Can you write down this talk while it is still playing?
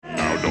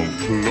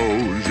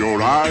Close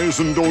your eyes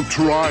and don't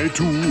try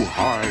to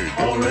hide.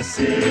 For a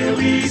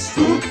silly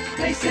spook,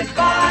 they sit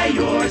by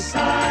your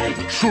side.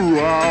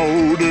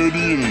 Shrouded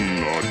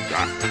in a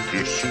dark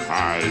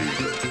disguise.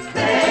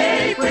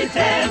 They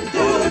pretend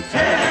to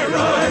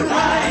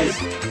terrorize.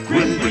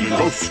 Grim green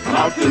ghosts come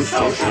out to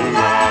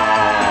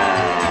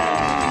socialize.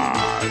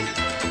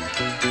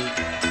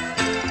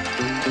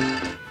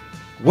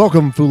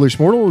 Welcome, foolish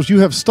mortals. You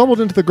have stumbled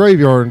into the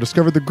graveyard and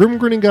discovered the Grim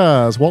Grinning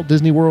Guys Walt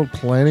Disney World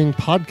Planning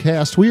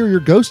Podcast. We are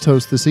your ghost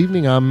hosts this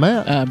evening. I'm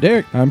Matt. I'm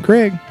Derek. I'm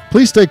Craig.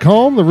 Please stay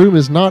calm. The room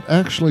is not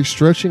actually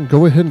stretching.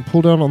 Go ahead and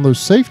pull down on those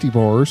safety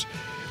bars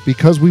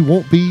because we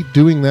won't be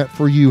doing that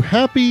for you.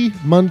 Happy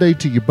Monday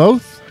to you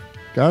both.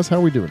 Guys, how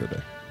are we doing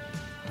today?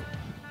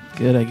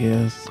 Good, I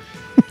guess.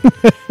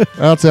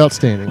 That's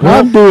outstanding.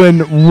 I'm doing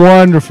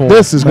wonderful.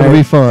 This is going to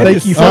be fun.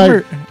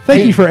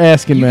 Thank you for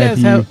asking, You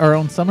Matthew. guys are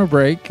on summer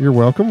break, You're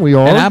welcome. We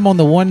are. and I'm on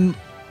the one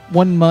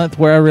month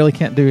where I really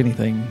can't do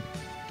anything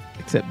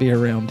except be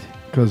around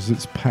Because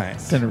it's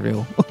packed.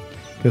 Centerville.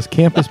 Because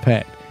camp is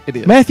packed. It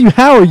is. Matthew,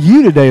 how are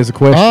you today is a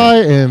question. I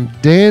am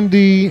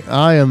dandy.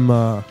 I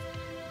am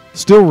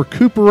still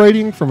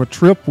recuperating from a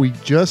trip we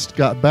just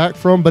got back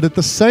from, but at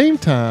the same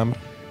time,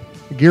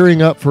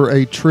 gearing up for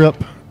a trip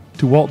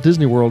to Walt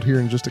Disney World here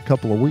in just a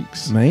couple of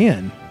weeks.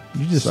 Man,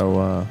 you just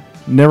So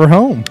never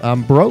home.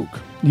 I'm broke.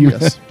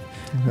 Yes.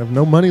 I have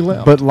no money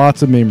left. But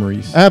lots of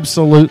memories.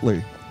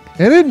 Absolutely.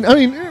 And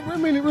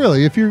it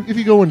really, if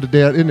you go into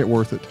debt, isn't it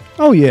worth it?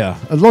 Oh, yeah.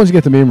 As long as you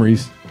get the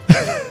memories.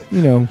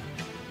 You know.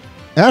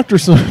 After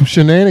some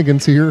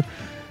shenanigans here,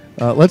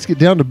 let's get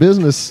down to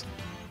business.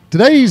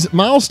 Today's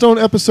milestone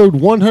episode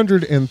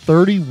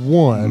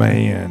 131.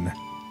 Man.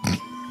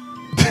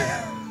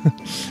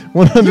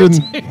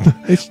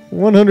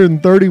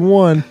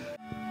 131.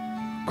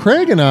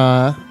 Craig and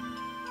I,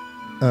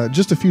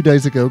 just a few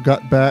days ago,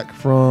 got back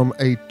from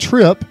a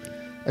trip,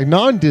 a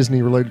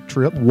non-Disney related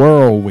trip.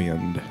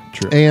 Whirlwind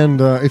trip.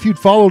 And if you'd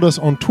followed us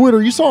on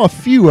Twitter, you saw a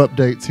few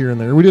updates here and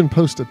there. We didn't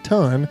post a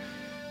ton,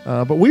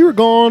 but we were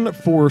gone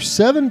for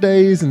 7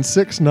 days and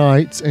 6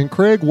 nights. And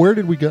Craig, where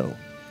did we go?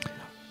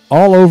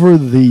 All over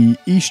the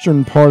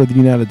eastern part of the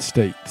United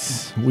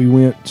States.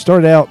 We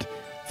started out,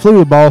 flew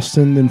to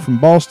Boston, then from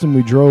Boston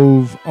we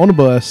drove on a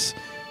bus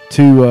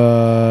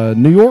to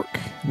New York.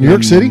 New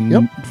York City,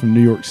 yep. From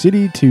New York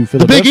City to The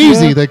Philadelphia. Big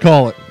Easy, they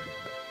call it.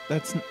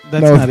 That's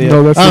not it.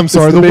 No, I'm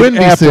sorry, the Big Windy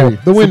Apple. City.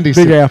 The It's Windy Big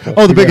City. Apple.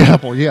 Oh, the Big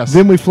Apple, yes.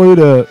 Then we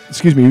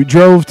we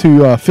drove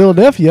to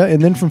Philadelphia,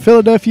 and then from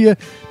Philadelphia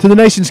to the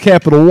nation's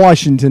capital,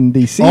 Washington,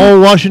 D.C. Oh,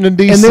 Washington,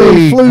 D.C. And then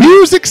we flew-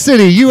 Music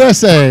City,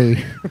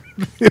 USA.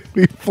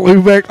 We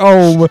flew back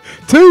home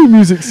to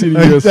Music City,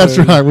 USA. That's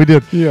right, we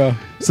did. Yeah.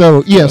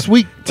 So, yes,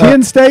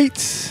 10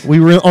 states. we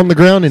were on the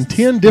ground in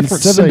 10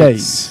 different 7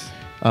 states. days.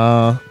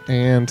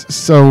 And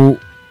so,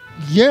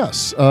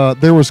 yes,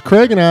 there was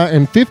Craig and I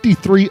and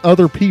 53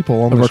 other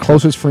people on Of this our trip.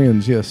 closest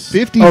friends, yes.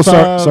 55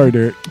 Oh, sorry,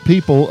 Derek.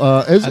 people.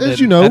 As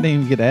you I know, didn't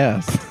even get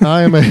asked.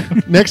 I am a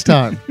next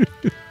time.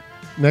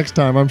 Next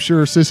time, I'm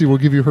sure Sissy will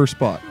give you her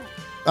spot.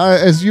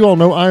 As you all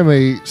know, I'm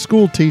a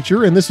school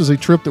teacher, and this was a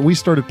trip that we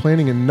started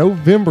planning in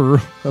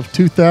November of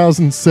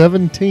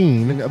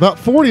 2017. About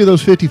 40 of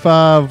those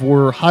 55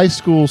 were high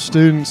school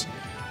students,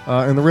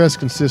 and the rest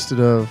consisted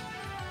of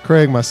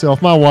Craig,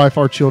 myself, my wife,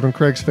 our children,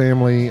 Craig's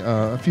family,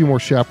 a few more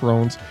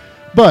chaperones.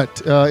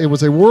 But it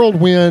was a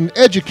whirlwind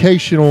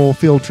educational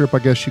field trip, I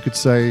guess you could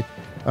say,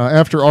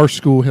 after our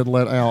school had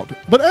let out.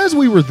 But as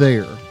we were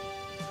there,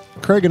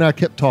 Craig and I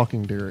kept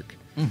talking, Derek.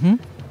 Mm-hmm.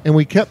 And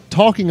we kept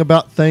talking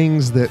about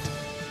things that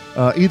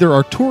either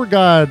our tour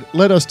guide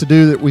led us to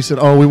do that we said,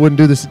 oh, we wouldn't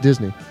do this at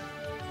Disney.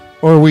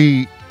 Or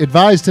we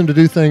advised him to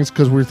do things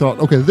because we thought,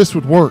 okay, this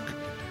would work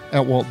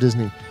at Walt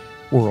Disney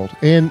World.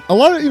 And a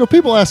lot of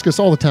people ask us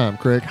all the time,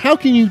 Craig, how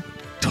can you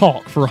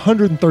talk for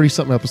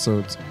 130-something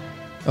episodes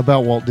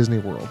about Walt Disney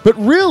World? But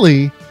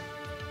really,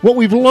 what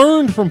we've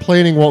learned from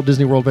planning Walt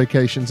Disney World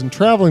vacations and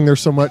traveling there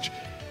so much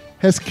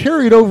has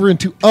carried over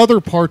into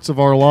other parts of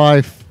our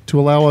life to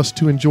allow us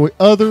to enjoy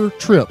other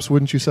trips,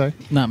 wouldn't you say?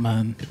 Not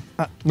mine.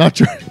 Not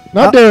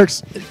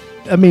Derek's.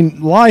 I mean,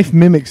 life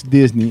mimics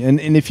Disney, and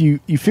if you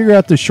figure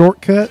out the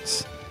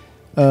shortcuts,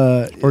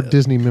 Or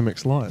Disney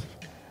mimics life.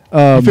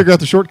 You figure out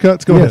the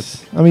shortcuts? Go ahead.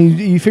 I mean,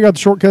 you figure out the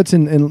shortcuts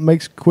and it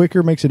makes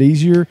quicker, makes it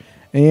easier,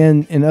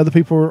 and other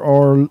people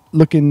are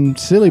looking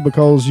silly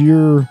because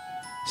you're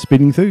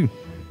speeding through.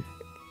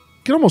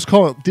 You can almost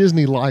call it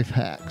Disney life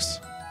hacks,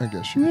 I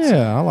guess you could say.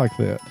 Yeah, I like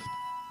that.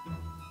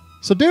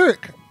 So,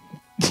 Derek,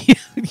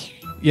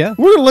 Yeah.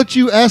 we're going to let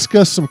you ask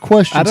us some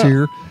questions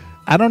here.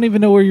 I don't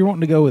even know where you're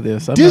wanting to go with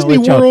this. I'm Disney gonna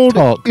let y'all World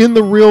talk. in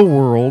the real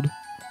world.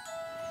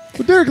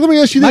 But, Derek, let me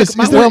ask you this.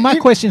 My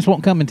questions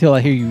won't come until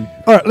I hear you.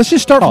 All right, let's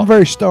just start from the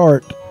very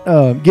start.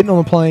 Getting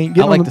on the plane,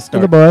 getting I like on to the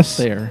start bus.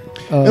 there.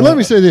 And let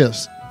me say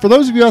this. For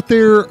those of you out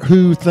there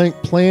who think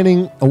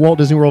planning a Walt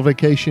Disney World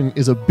vacation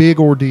is a big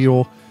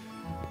ordeal,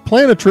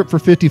 plan a trip for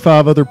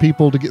 55 other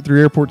people to get through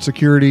airport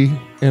security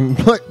and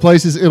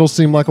places. It'll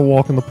seem like a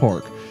walk in the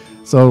park.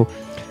 So,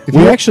 if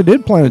We you actually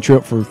did plan a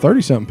trip for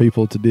 30-something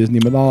people to Disney,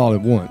 but not all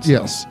at once.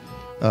 yes.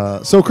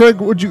 So, Craig,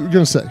 what you going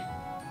to say?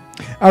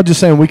 I was just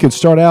saying we could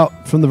start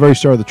out from the very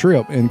start of the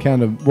trip and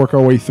kind of work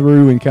our way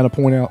through and kind of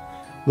point out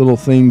little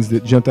things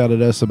that jumped out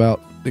at us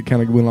about that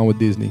kind of went on with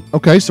Disney.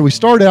 Okay, so we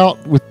start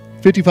out with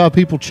 55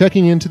 people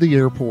checking into the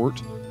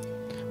airport.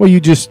 Well,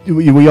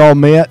 we all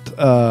met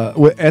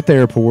at the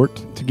airport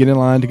to get in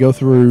line to go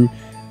through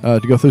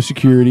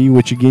security,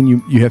 which again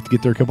you have to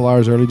get there a couple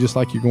hours early, just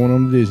like you're going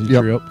on a Disney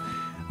trip.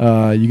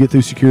 You get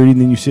through security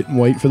and then you sit and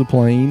wait for the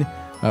plane.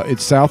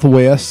 It's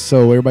Southwest,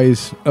 so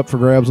everybody's up for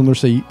grabs on their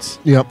seats.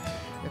 Yep.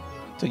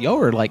 So y'all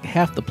were like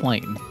half the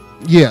plane.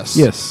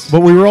 Yes.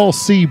 But we were all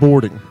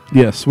sea-boarding.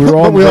 Yes, we were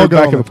all We all got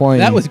back on of the plane.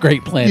 That was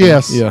great planning.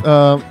 Yes. Yeah.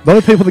 The The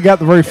only people that got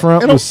the very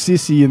front And was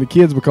Sissy and the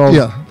kids because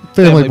family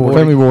Family boarding.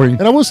 family boarding.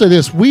 And I will say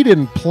this, we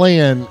didn't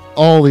plan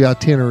all the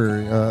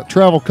itinerary.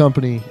 Travel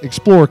company,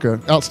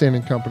 Explorica,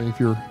 outstanding company if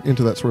you're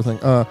into that sort of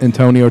thing.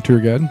 Antonio, tour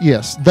guide.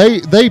 Yes,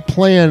 they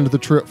planned the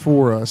trip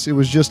for us. It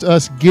was just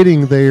us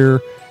getting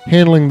there,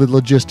 handling the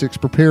logistics,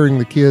 preparing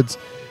the kids.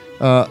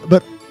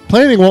 But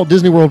planning Walt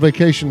Disney World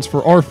vacations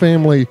for our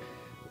family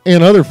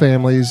and other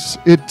families,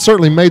 it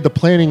certainly made the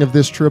planning of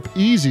this trip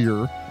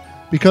easier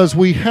because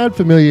we had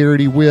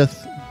familiarity with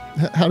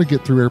how to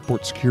get through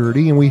airport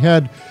security, and we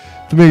had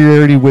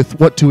familiarity with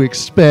what to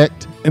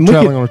expect And we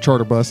traveling could- on a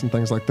charter bus and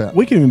things like that.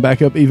 We can even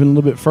back up even a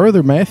little bit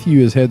further.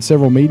 Matthew has had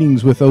several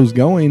meetings with those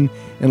going,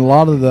 and a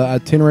lot of the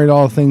itinerary,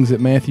 all the things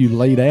that Matthew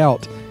laid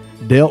out,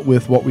 dealt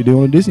with what we do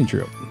on a Disney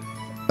trip.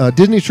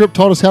 Disney trip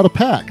taught us how to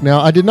pack. Now,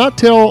 I did not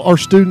tell our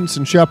students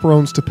and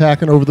chaperones to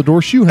pack an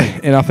over-the-door shoe hanger.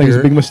 And I think it's a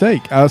Eric. big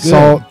mistake. Or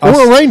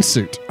a rain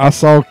suit. I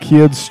saw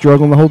kids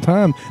struggling the whole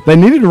time. They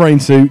needed a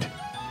rain suit.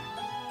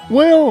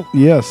 Well,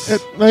 Yes.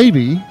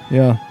 maybe.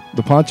 Yeah.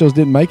 The ponchos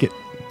didn't make it.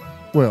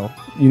 Well,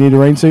 You need a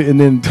rain suit. And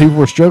then people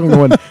were struggling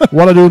going,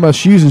 what do I do with my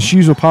shoes? And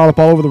shoes were piled up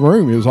all over the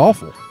room. It was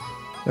awful.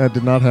 that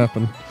did not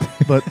happen,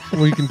 but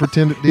we can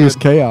pretend it It was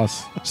did.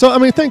 chaos. So, I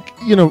mean, I think,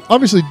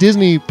 obviously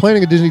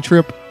planning a Disney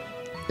trip,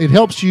 it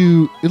helps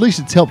you, at least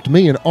it's helped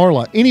me in our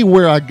life.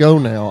 Anywhere I go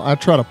now, I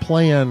try to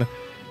plan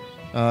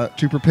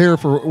to prepare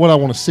for what I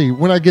want to see.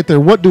 When I get there,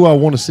 what do I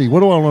want to see?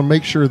 What do I want to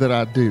make sure that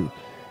I do?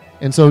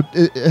 And so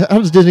how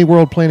does Disney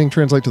World planning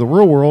translate to the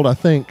real world? I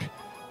think,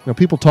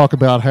 people talk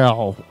about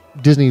how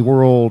Disney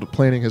World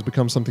planning has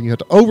become something you have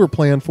to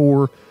over-plan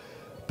for,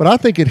 but I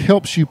think it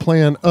helps you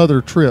plan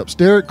other trips.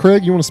 Derek,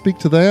 Craig, you want to speak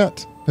to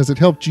that? Has it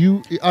helped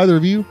you, either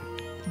of you?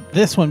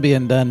 This one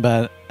being done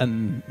by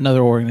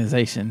another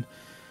organization,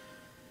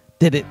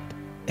 did it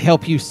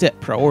help you set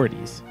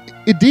priorities?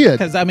 It did.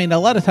 Because, a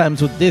lot of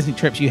times with Disney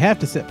trips, you have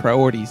to set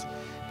priorities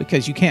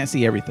because you can't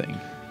see everything.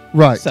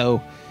 Right.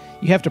 So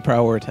you have to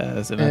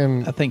prioritize.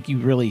 And I think you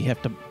really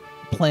have to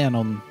plan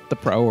on the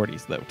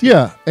priorities, though. Too.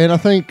 Yeah, and I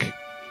think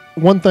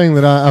one thing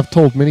that I've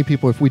told many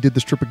people, if we did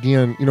this trip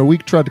again, we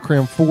tried to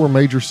cram 4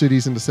 major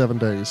cities into 7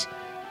 days.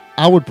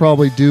 I would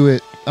probably do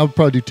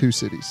 2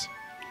 cities,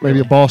 maybe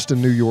a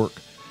Boston, New York.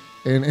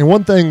 And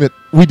one thing that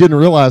we didn't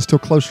realize till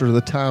closer to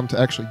the time to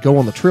actually go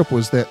on the trip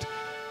was that,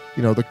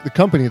 the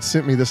company had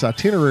sent me this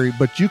itinerary,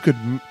 but you could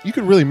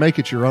really make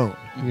it your own.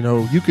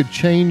 You could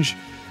change.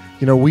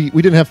 We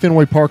didn't have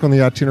Fenway Park on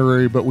the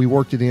itinerary, but we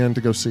worked it in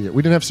to go see it.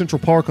 We didn't have Central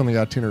Park on the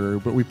itinerary,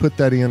 but we put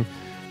that in.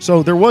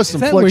 So there was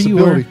some that where you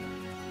flexibility.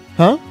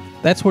 Huh?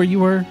 That's where you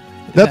were?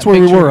 That's That where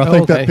we picture? were. I Oh,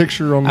 think okay. that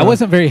picture on I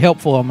wasn't very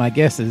helpful on my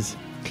guesses.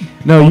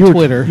 No, On you were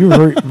Twitter. You were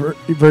very, very,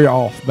 very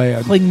off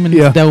bad. Klingman's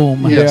Yeah.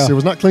 Dome. Yes, Yeah. it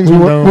was not Klingsman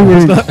We Dome. were It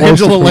was even not close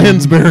Angela to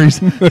Lansbury's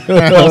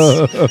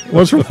house. It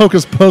was from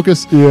Hocus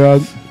Pocus. Yeah,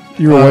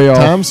 you were way off.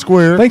 Times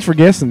Square. Thanks for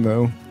guessing,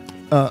 though.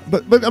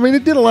 But I mean,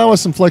 it did allow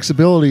us some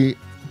flexibility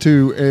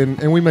to,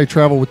 and we may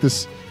travel with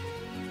this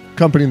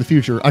company in the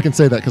future. I can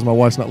say that because my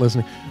wife's not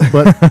listening.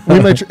 But we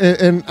may,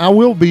 and I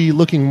will be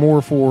looking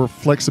more for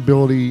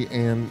flexibility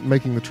and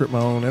making the trip my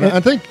own. And I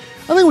think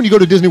when you go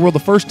to Disney World the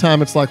first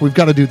time, it's like we've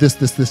got to do this.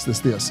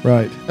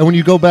 Right. And when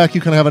you go back,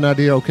 you kind of have an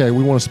idea. Okay,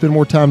 we want to spend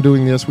more time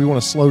doing this. We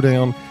want to slow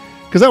down.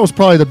 Because that was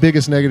probably the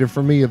biggest negative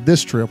for me of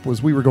this trip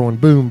was we were going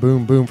boom,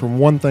 boom, boom from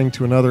one thing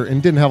to another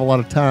and didn't have a lot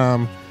of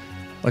time.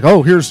 Like,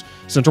 oh, here's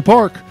Central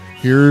Park.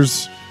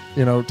 Here's,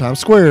 Times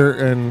Square.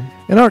 And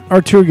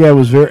our tour guide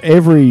was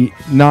every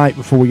night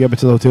before we got back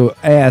to the hotel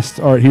asked,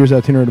 all right, here's the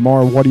itinerary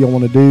tomorrow. What do y'all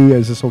want to do?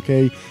 Is this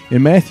okay?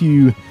 And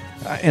Matthew,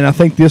 and I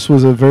think this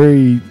was a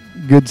very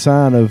good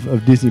sign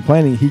of Disney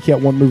planning, he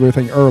kept wanting to move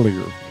everything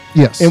earlier.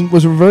 yes. And it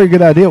was a very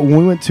good idea. When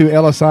we went to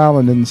Ellis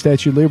Island and the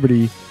Statue of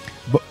Liberty,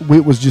 but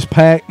it was just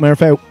packed. Matter of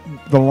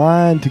fact, the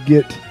line to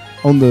get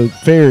on the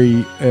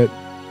ferry at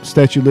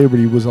Statue of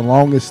Liberty was the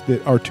longest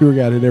that our tour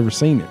guide had ever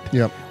seen it.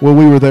 Yep. Well,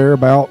 we were there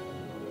about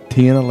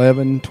 10,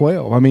 11,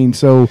 12. I mean,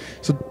 so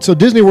So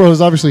Disney World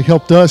has obviously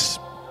helped us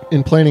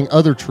in planning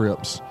other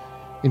trips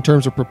in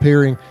terms of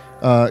preparing.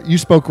 You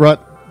spoke right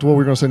to what we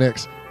were going to say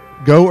next.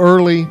 Go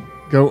early,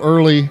 go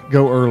early,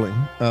 go early.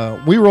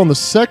 We were on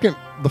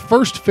the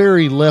first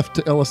ferry left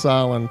to Ellis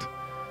Island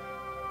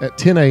at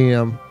 10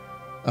 a.m.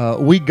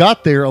 We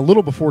got there a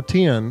little before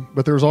 10,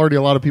 but there was already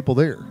a lot of people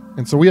there.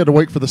 And so we had to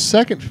wait for the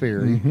second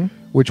ferry,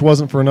 which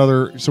wasn't for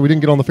another, so we didn't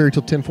get on the ferry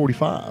till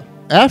 10:45.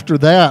 after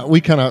that,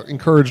 we kind of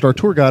encouraged our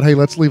tour guide, hey,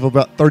 let's leave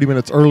about 30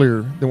 minutes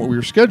earlier than what we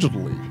were scheduled to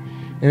leave.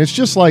 And it's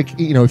just like,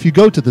 if you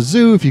go to the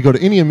zoo, if you go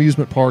to any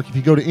amusement park, if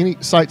you go to any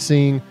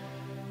sightseeing,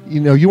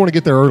 you want to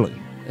get there early.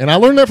 And I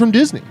learned that from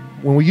Disney.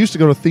 When we used to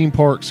go to theme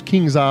parks,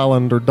 Kings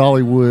Island or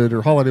Dollywood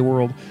or Holiday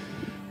World,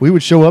 we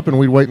would show up and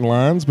we'd wait in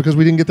lines because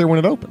we didn't get there when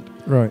it opened.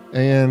 Right.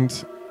 And,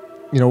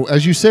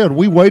 as you said,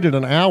 we waited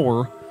an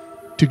hour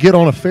to get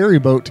on a ferry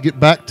boat to get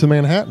back to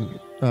Manhattan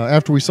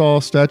after we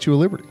saw Statue of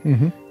Liberty.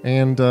 Mm-hmm.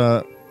 And,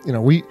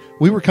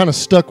 we were kind of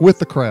stuck with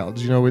the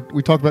crowds.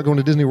 We talked about going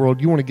to Disney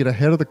World. You want to get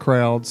ahead of the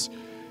crowds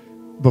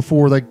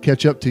before they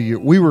catch up to you.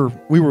 We were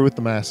with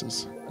the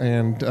masses,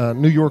 and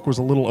New York was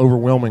a little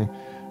overwhelming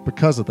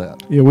because of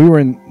that. Yeah, we were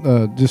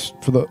in just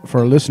for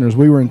our listeners.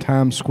 We were in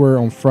Times Square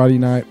on Friday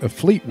night of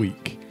Fleet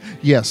Week.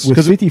 Yes, with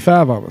because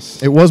 55 of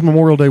us. It was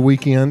Memorial Day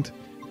weekend,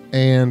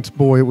 and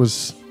boy, it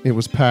was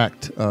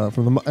packed.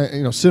 From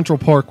the Central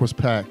Park was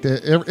packed.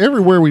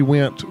 Everywhere we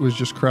went was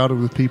just crowded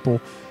with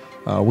people.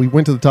 We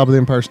went to the top of the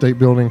Empire State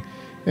Building,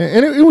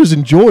 and it was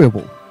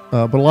enjoyable.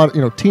 But a lot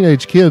of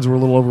teenage kids were a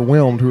little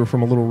overwhelmed who were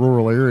from a little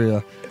rural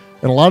area,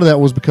 and a lot of that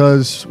was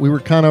because we were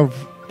kind of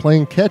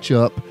playing catch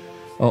up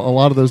a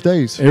lot of those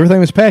days. Everything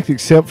was packed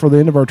except for the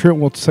end of our trip.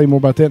 We'll say more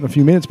about that in a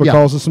few minutes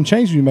because of some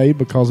changes we made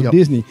because of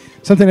Disney.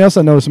 Something else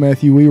I noticed,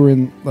 Matthew, we were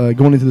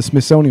going into the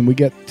Smithsonian. We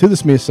got to the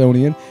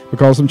Smithsonian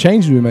because of some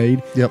changes we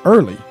made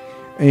early.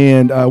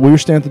 And we were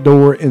standing at the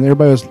door, and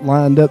everybody was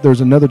lined up. There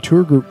was another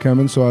tour group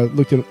coming, so I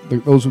looked at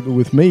those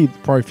with me,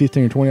 probably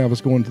 15 or 20 of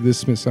us going to this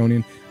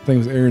Smithsonian. I think it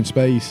was Air and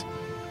Space.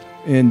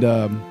 And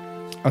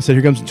I said,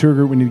 here comes the tour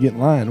group. We need to get in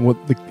line. Well,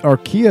 our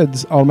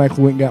kids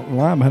automatically went and got in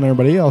line behind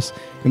everybody else,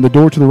 and the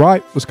door to the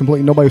right was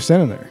completely nobody was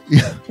standing there.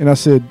 Yeah. And I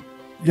said,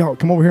 y'all,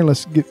 come over here and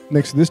let's get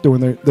next to this door.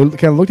 And they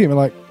kind of looked at me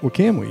like, well,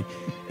 can we?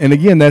 And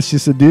again, that's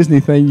just a Disney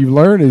thing you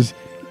learn is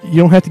you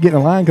don't have to get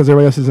in line because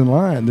everybody else is in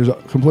line. There's a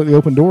completely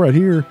open door right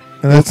here.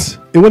 And it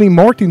wasn't even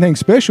marked anything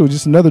special,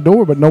 just another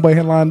door, but nobody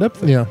had lined up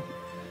there. Yeah.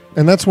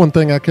 And that's one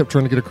thing I kept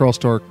trying to get across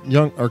to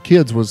our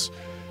kids was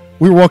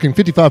we were walking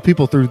 55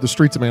 people through the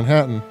streets of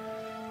Manhattan,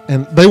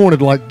 and they wanted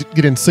to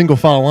get in single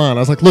file line. I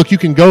was like, look, you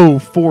can go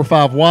 4 or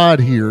 5 wide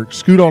here.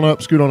 Scoot on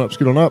up, scoot on up,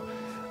 scoot on up.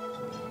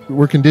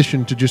 We're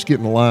conditioned to just get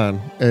in the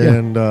line.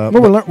 And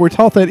we're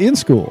taught that in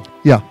school.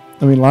 Yeah.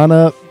 I mean, line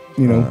up,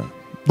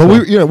 But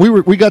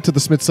we got to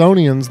the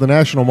Smithsonian's, the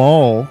National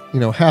Mall,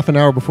 half an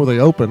hour before they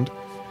opened.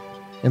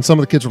 And some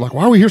of the kids were like,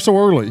 why are we here so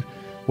early?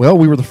 Well,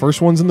 we were the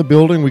first ones in the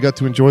building. We got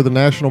to enjoy the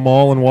National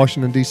Mall in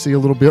Washington, D.C. a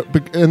little bit.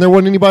 And there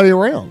wasn't anybody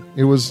around.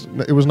 It was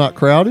not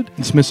crowded.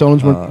 The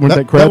Smithsonian's weren't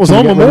that crowded. That was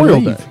on Memorial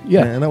Day.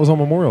 Yeah. And that was on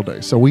Memorial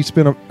Day. So we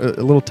spent a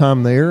little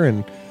time there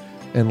and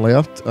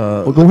left.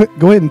 Well, go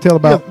ahead and tell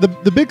about... Yeah,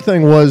 the big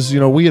thing was,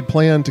 we had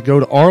planned to go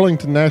to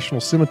Arlington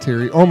National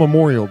Cemetery on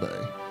Memorial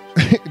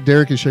Day.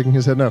 Derek is shaking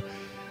his head no.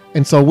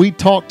 And so we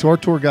talked to our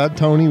tour guide,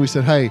 Tony. We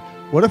said, hey,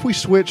 what if we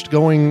switched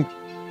going...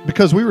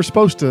 Because we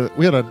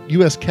had a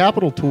U.S.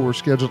 Capitol tour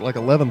scheduled at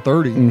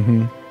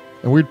 11:30,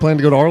 and we'd planned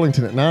to go to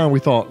Arlington at 9. We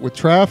thought, with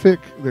traffic,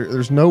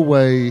 there's no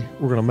way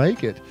we're going to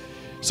make it.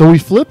 So we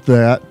flipped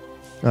that.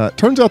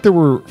 Turns out there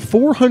were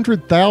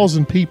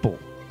 400,000 people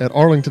at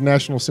Arlington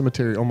National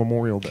Cemetery on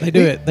Memorial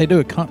Day. They do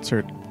a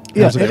concert.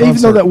 Yeah, and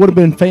even though that would have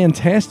been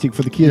fantastic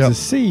for the kids to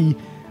see,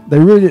 they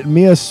really didn't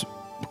miss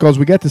because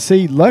we got to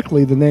see,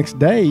 luckily, the next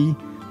day,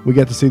 we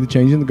got to see the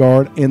change in the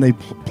guard, and they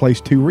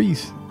placed 2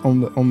 wreaths on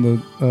the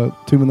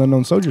Tomb of the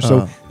Unknown Soldier.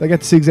 So they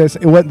got to see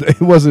exactly. It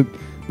wasn't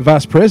the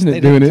vice president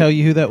they doing didn't it. Tell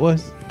you who that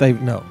was?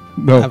 No.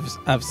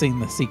 I've seen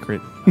The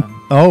Secret.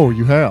 Oh,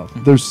 you have.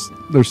 There's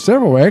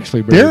several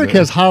actually. Derek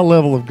has high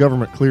level of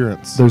government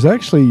clearance. There's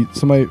actually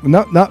somebody,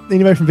 not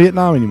anybody from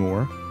Vietnam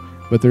anymore,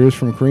 but there is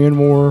from Korean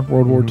War,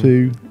 World War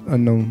II,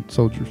 unknown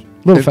soldiers.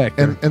 Little fact.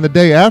 And the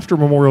day after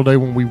Memorial Day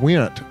when we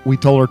went, we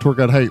told our tour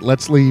guide, hey,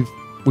 let's leave.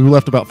 We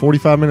left about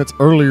 45 minutes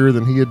earlier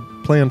than he had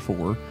planned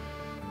for.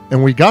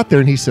 And we got there,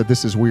 and he said,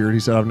 this is weird. He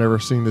said, I've never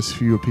seen this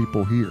few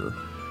people here.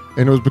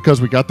 And it was because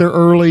we got there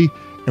early,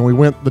 and we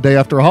went the day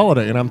after a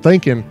holiday. And I'm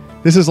thinking,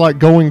 this is like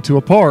going to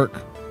a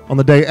park on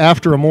the day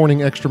after a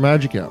morning extra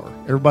magic hour.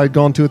 Everybody had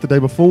gone to it the day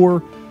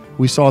before.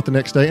 We saw it the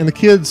next day. And the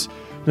kids,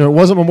 it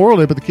wasn't Memorial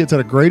Day, but the kids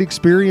had a great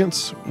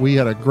experience. We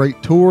had a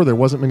great tour. There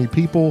wasn't many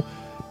people.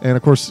 And,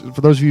 of course,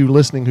 for those of you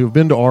listening who have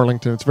been to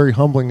Arlington, it's a very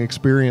humbling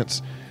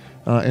experience.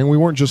 And we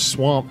weren't just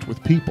swamped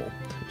with people.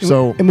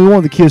 So, and we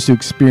wanted the kids to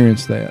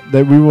experience that.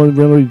 That we wanted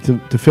really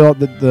to fill out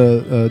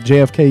the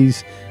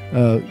JFK's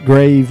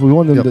grave. We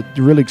wanted them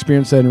to really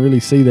experience that and really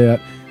see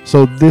that.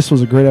 So this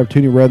was a great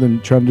opportunity rather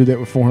than trying to do that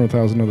with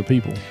 400,000 other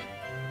people.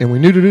 And we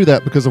knew to do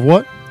that because of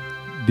what?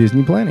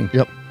 Disney planning.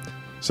 Yep.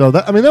 So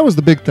that was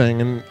the big thing.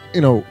 And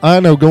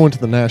I know going to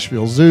the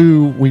Nashville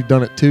Zoo, we've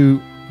done it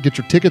too. Get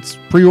your tickets,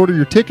 pre-order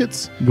your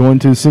tickets. Going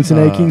to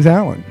Cincinnati Kings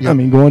Island. Yep. I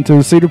mean, going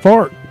to Cedar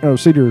Park.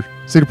 Cedar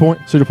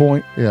Point. Cedar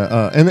Point.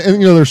 Yeah, and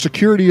there's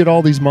security at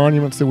all these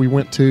monuments that we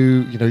went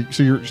to.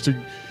 So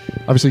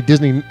obviously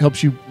Disney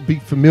helps you be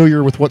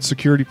familiar with what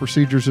security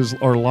procedures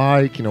are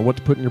like. What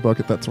to put in your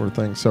bucket, that sort of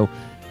thing. So,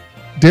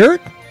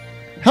 Derek,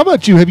 how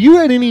about you? Have you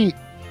had any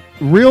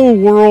real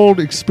world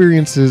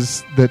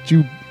experiences that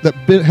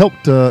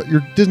helped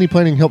your Disney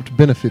planning helped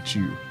benefit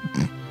you.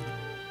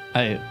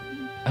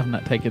 I've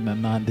not taken a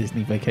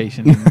non-Disney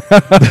vacation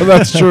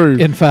That's true.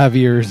 in 5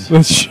 years.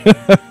 That's true.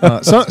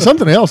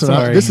 Something else, and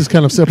Sorry. this is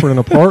kind of separate and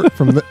apart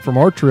from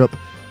our trip.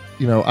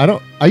 You know,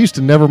 I used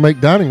to never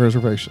make dining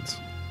reservations.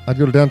 I'd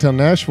go to downtown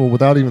Nashville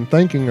without even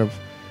thinking of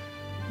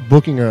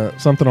booking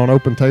something on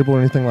Open Table or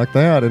anything like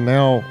that, and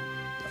now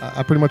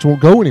I pretty much won't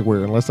go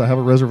anywhere unless I have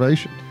a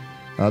reservation.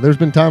 There's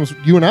been times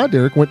you and I,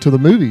 Derek, went to the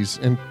movies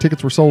and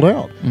tickets were sold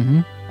out.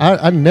 Mm-hmm.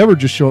 I never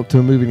just show up to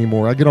a movie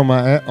anymore. I get on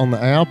the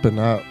app and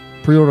I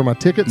pre-order my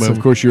tickets. Well, of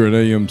and course, you're an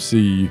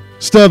AMC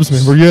Stubbs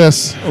member,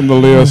 yes, on the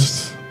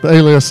list. the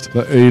A list.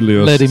 The A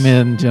list. Let him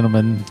in,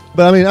 gentlemen.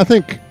 But I mean, I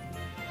think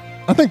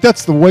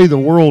that's the way the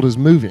world is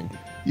moving.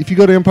 If you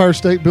go to Empire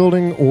State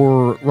Building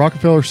or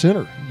Rockefeller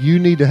Center, you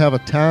need to have a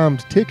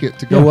timed ticket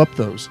to go up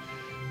those.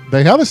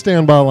 They have a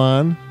standby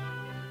line,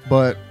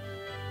 but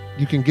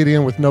you can get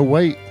in with no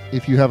wait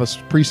if you have a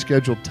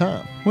pre-scheduled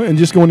time. Well, and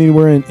just going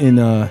anywhere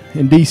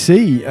in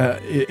D.C.,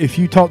 if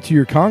you talk to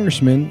your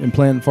congressman and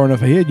plan far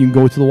enough ahead, you can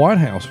go to the White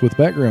House with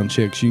background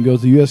checks. You can go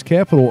to the U.S.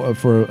 Capitol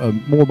for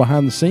more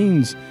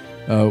behind-the-scenes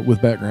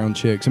with background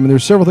checks. I mean,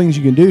 there's several things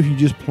you can do if you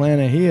just plan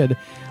ahead.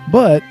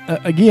 But,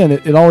 again,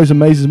 it always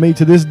amazes me.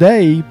 To this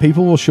day,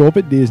 people will show up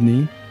at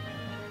Disney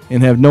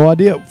and have no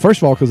idea.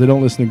 First of all, because they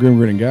don't listen to Grim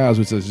Grinning Guys,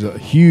 which is a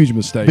huge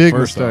mistake. Big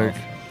first mistake.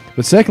 off.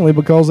 But secondly,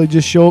 because they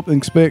just show up and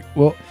expect,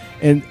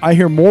 and I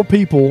hear more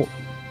people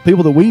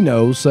that we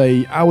know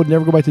say, I would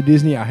never go back to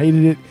Disney. I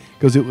hated it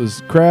because it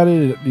was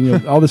crowded,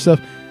 all this stuff.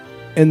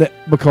 And that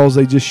because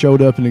they just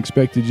showed up and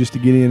expected just to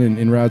get in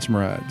and ride some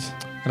rides.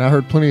 And I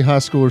heard plenty of high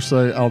schoolers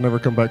say, I'll never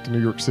come back to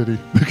New York City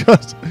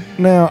because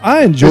Now,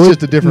 I enjoy It's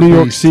just a different New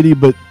York beast. City,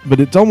 but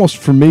it's almost,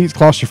 for me, it's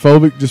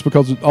claustrophobic just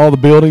because of all the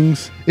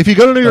buildings. if you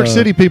go to New York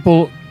City,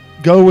 people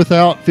go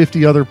without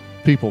 50 other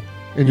people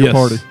in your Yes.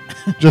 party.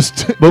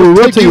 Just But we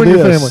will take tell you you and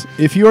your this.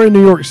 family. If you're in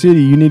New York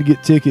City, you need to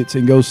get tickets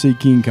and go see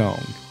King Kong.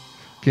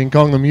 King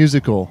Kong the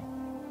musical.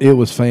 It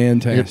was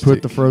fantastic. It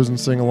put the Frozen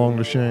sing-along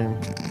to shame.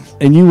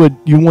 And you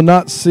will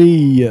not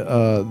see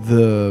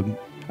the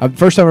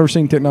first time I've ever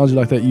seen technology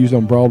like that used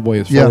on Broadway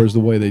as far as the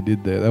way they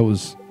did that. That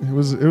was It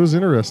was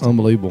interesting.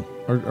 unbelievable.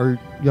 Our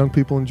young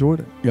people enjoyed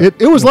it. Yeah.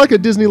 It was like a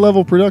Disney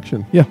level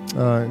production. Yeah.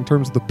 In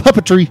terms of the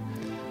puppetry.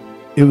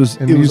 It was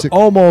And it was music.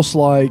 almost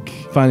like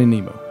Finding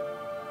Nemo.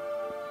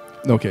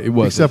 Okay, it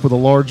was. Except with a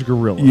large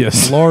gorilla.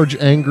 Yes. A large,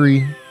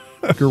 angry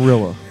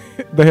gorilla.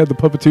 They had the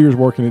puppeteers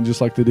working it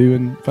just like they do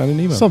in Finding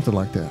Nemo. Something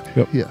like that.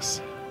 Yep.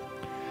 Yes.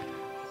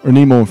 Or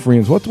Nemo and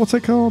Friends. What's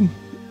that called?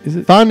 Is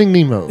it? Finding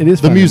Nemo. It is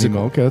the Finding musical.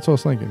 Nemo. Okay, that's what I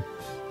was thinking.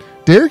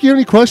 Derek, you have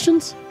any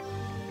questions?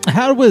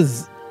 How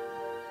was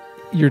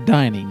your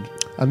dining?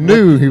 I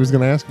knew he was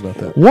going to ask about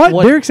that. What?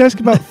 What- Derek's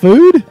asking about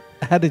food?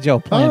 How did y'all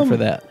plan for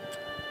that?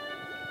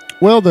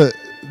 Well, the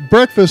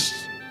breakfast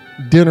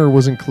dinner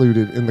was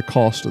included in the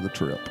cost of the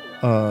trip,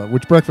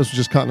 which breakfast was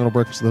just continental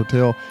breakfast at the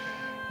hotel.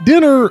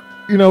 Dinner,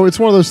 it's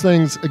one of those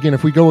things, again,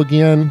 if we go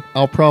again,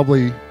 I'll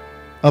probably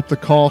up the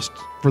cost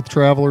for the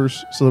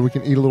travelers so that we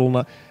can eat a little.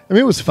 I mean,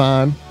 it was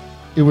fine.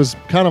 It was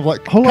kind of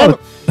like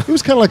it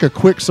was kind of like a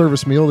quick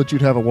service meal that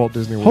you'd have at Walt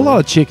Disney World. A whole lot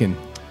of chicken.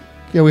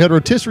 Yeah, we had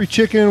rotisserie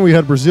chicken, we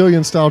had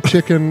Brazilian style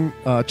chicken,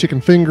 chicken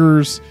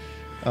fingers.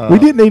 We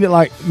didn't eat it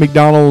like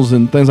McDonald's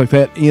and things like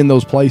that in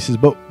those places,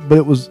 but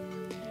it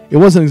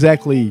wasn't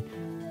exactly.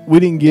 We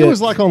didn't get. It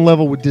was like on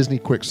level with Disney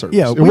quick service.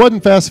 Yeah, it we-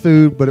 wasn't fast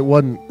food, but it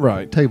wasn't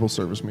Right. table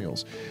service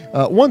meals.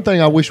 One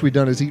thing I wish we'd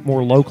done is eat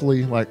more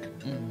locally, like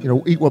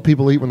eat what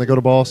people eat when they go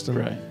to Boston.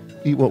 Right.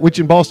 Which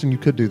in Boston you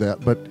could do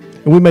that, but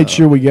And we made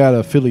sure we got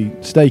a Philly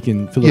steak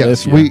in Philadelphia.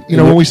 yes, we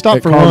And when we stopped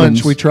at for Carmen's.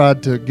 lunch, we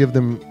tried to give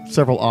them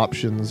several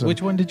options. and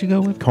Which one did you go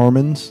with?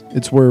 Carmen's.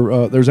 It's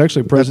where there's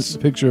actually a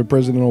picture of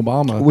President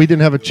Obama. we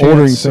didn't have a chance.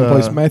 ordering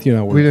someplace Matthew and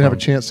I were We didn't have a from.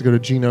 chance to go to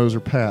Geno's or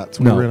Pat's.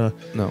 We No, were in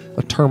no.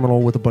 a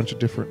terminal with a bunch of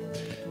different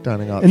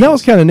dining options. And that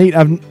was kind of neat.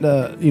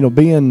 I've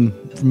being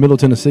from Middle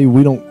Tennessee,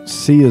 we don't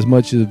see as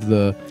much of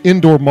the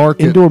indoor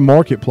market. indoor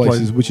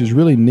marketplaces, which is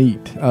really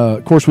neat.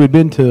 Of course, we'd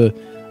been to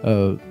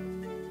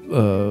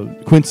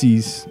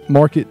Quincy's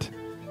Market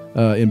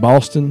in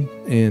Boston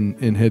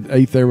and had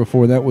ate there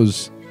before. That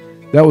was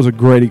a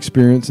great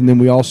experience. And then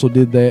we also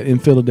did that in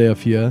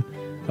Philadelphia.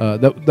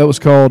 That was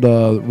called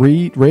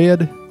Reading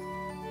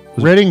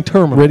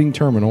Terminal. Reading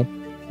Terminal.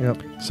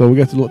 Yep. So we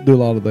got to do a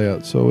lot of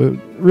that. So it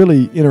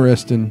really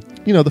interesting.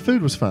 The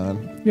food was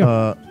fine.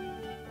 Yeah.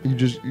 You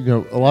just,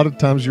 a lot of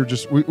times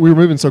we were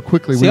moving so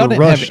quickly. So we y'all were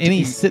didn't rushed. have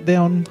any sit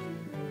down.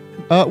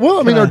 Well,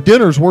 I mean, kinda- our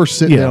dinners were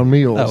sit-down Yeah.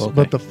 meals, Oh, okay.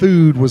 but the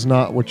food was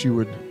not what you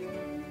would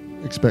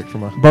expect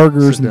from a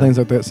Burgers and sit-down. things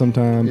like that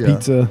sometimes. Yeah.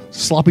 Pizza.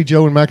 Sloppy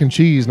Joe and mac and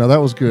cheese. Now that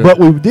was good. But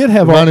we did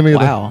have Reminded me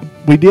of Wow.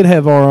 we did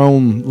have our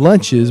own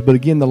lunches, but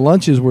again, the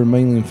lunches were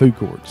mainly in food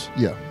courts.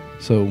 yeah,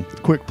 So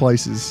quick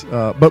places.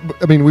 But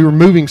I mean, we were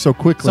moving so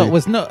quickly. So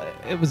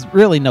it was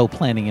really no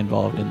planning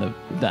involved in the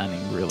dining,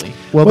 really.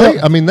 well,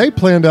 they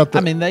planned out.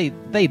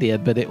 They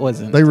did, but it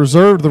wasn't. They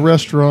reserved the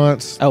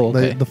restaurants. Oh,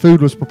 okay. The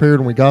food was prepared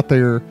when we got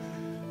there.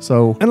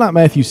 So And like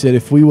Matthew said,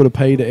 if we would have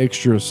paid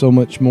extra so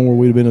much more,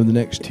 we'd have been in the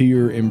next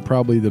tier, and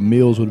probably the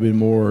meals would have been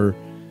more,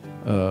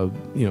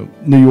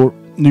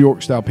 New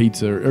York style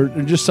pizza, or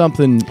just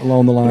something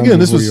along the lines. Again, of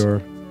this where was- you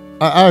are.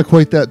 I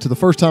equate that to the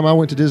first time I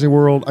went to Disney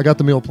World. I got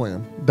the meal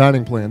plan,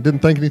 dining plan. Didn't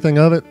think anything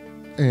of it,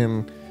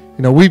 and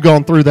we've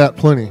gone through that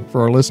plenty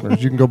for our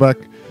listeners. You can go back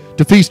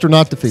to feast or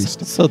not to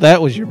feast. So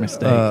that was your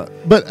mistake.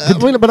 But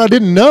I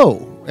didn't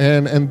know,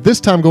 and this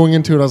time going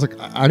into it, I was like,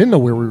 I didn't know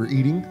where we were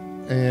eating,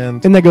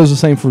 and And that goes the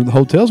same for the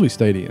hotels we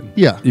stayed in.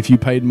 yeah, If you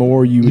paid more,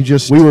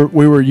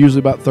 we were usually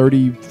about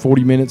 30,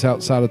 40 minutes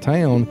outside of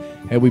town.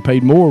 Had we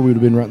paid more, we would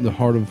have been right in the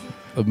heart of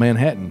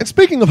Manhattan. And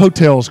speaking of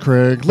hotels,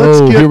 Craig,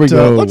 Here we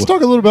go. let's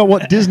talk a little about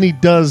what Disney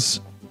does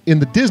in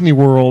the Disney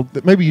world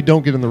that maybe you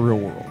don't get in the real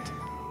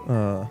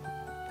world.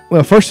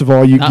 Well, first of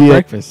all, you Not get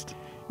breakfast.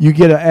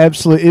 an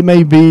absolute. It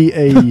may be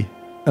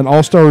an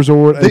all-star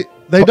resort.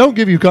 They don't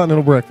give you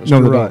continental breakfast. No,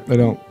 You're they right. don't. They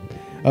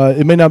don't.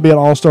 It may not be an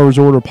all-star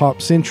resort or Pop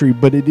Century,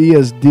 but it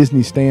is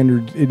Disney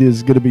standard. It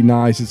is going to be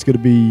nice. It's going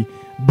to be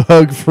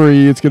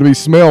bug-free. It's going to be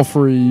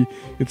smell-free.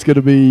 It's going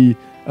to be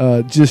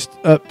just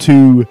up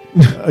to,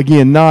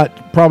 again,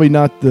 probably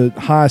not the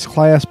highest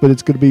class, but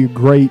it's going to be a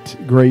great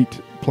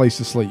place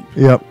to sleep.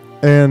 Yep.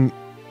 And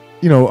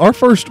our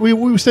first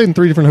we stayed in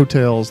 3 different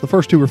hotels. The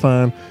first 2 were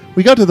fine.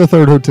 We got to the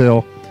 3rd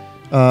hotel.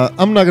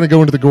 I'm not going to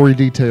go into the gory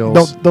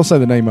details. Don't say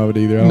the name of it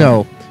either.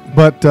 No,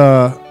 but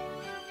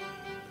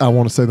I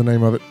want to say the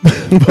name of it.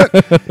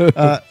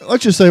 But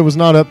let's just say it was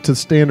not up to the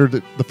standard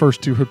that the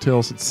first 2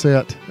 hotels had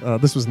set.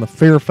 This was in the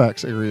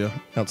Fairfax area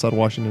outside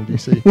Washington,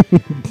 D.C.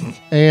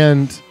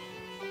 And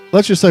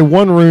let's just say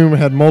one room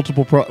had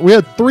multiple we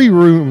had 3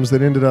 rooms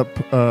that ended up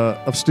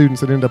of students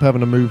that ended up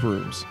having to move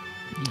rooms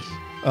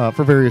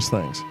for various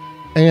things.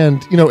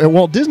 And, at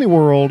Walt Disney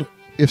World,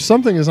 if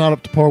something is not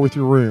up to par with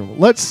your room,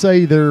 let's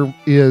say there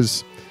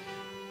is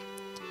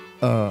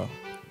a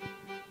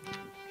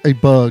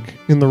bug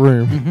in the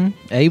room. Mm-hmm.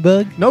 A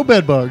bug? No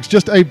bed bugs,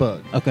 just a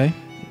bug. Okay.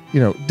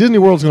 Disney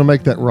World's going to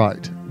make that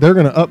right. They're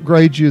going to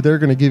upgrade you. They're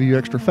going to give you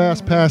extra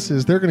fast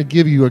passes. They're going to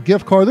give you a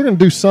gift card. They're going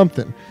to do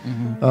something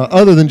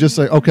other than just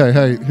say, okay,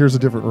 hey, here's a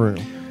different room.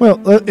 Well,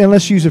 and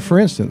let's use it for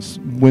instance.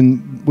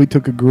 When we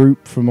took a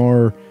group from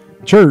our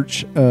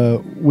church,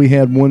 we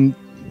had one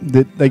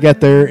that they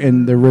got there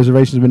and their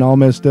reservations had been all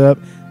messed up.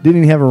 Didn't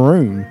even have a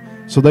room,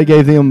 so they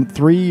gave them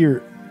 3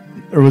 or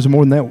was it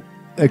more than that?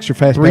 Extra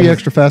fast 3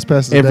 extra fast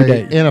passes every a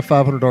day day. and a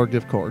 $500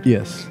 gift card.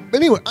 Yes.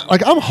 Anyway,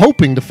 I'm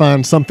hoping to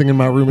find something in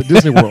my room at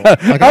Disney World.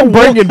 I'm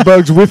bringing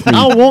bugs with me.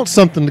 I want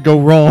something to go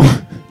wrong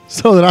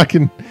so that I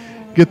can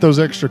get those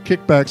extra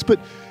kickbacks. But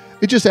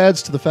it just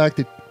adds to the fact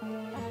that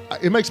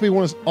it makes me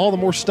want to all the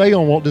more stay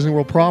on Walt Disney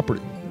World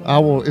property.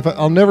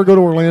 I'll never go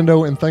to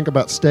Orlando and think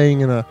about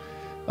staying in a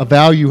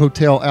value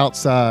hotel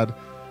outside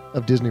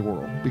of Disney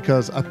World,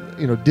 because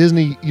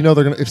Disney, they're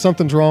gonna, if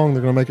something's wrong,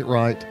 they're gonna make it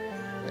right,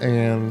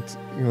 and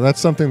that's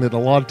something that a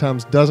lot of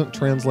times doesn't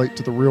translate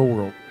to the real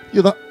world.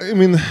 Yeah,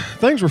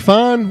 things were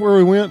fine where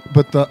we went,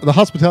 but the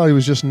hospitality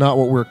was just not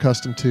what we're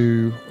accustomed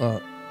to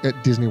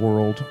at Disney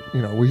World.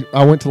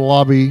 I went to the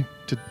lobby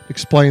to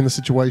explain the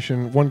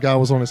situation. One guy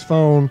was on his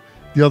phone.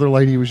 The other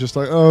lady was just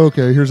like, "Oh,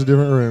 okay, here's a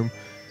different room."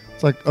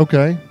 It's like,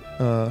 okay,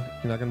 you're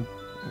not gonna,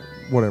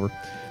 whatever.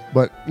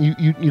 But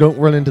you don't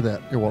run into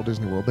that at Walt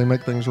Disney World. They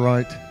make things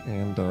right,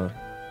 and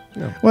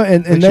well,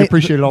 and makes you they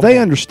appreciate it all they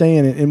more.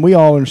 understand it, and we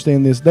all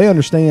understand this. They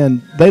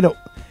understand. They don't.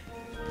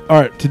 All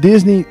right, to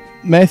Disney,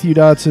 Matthew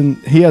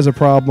Dotson, he has a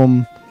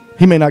problem.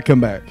 He may not come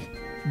back.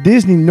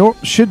 Disney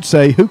should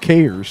say, "Who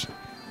cares?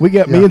 We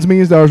got millions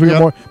of dollars. We got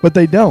more," but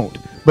they don't.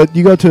 But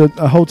you go to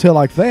a hotel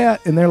like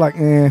that, and they're like,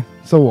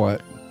 so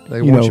what?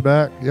 They want you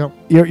back. Yep.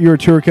 You're a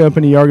tour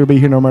company. You're going to be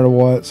here no matter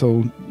what.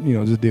 So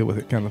just deal with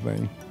it, kind of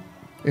thing.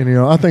 And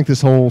I think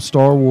this whole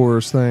Star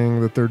Wars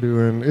thing that they're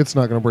doing, it's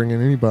not going to bring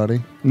in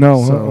anybody.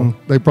 No, So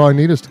they probably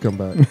need us to come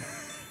back.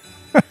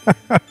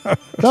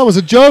 That was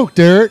a joke,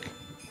 Derek.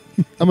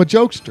 I'm a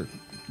jokester.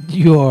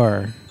 You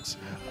are.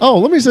 Oh,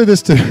 let me say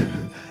this too.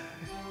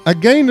 I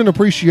gained an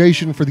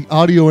appreciation for the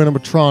audio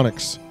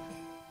animatronics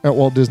at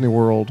Walt Disney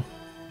World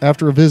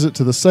after a visit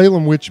to the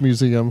Salem Witch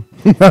Museum,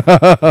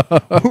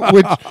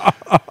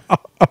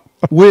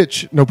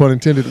 which no pun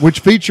intended, which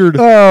featured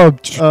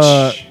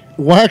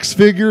wax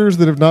figures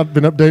that have not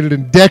been updated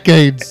in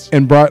decades.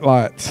 And bright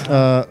lights.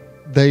 I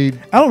I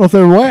don't know if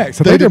they're wax.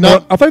 I think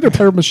they're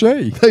paper mache.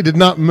 They did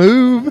not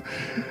move,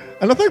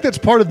 and I think that's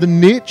part of the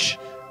niche.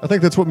 I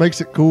think that's what makes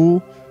it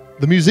cool.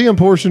 The museum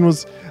portion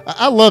was.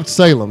 I loved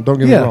Salem. Don't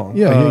get me wrong.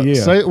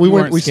 Yeah. We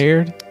weren't we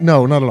scared?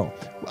 No, not at all.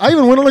 I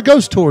even went on a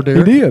ghost tour,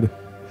 You Derek. did.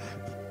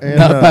 And,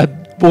 Not by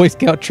Boy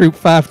Scout Troop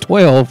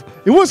 512.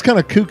 it was kind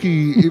of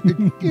kooky.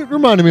 It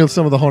reminded me of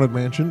some of the Haunted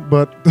Mansion,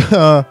 but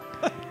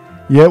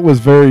Yeah, it was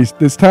very.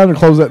 It's time to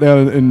close that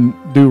down and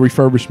do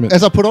refurbishment.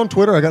 as I put on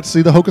Twitter, I got to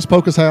see the Hocus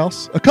Pocus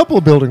house, a couple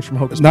of buildings from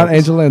Hocus Not Pocus.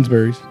 Angela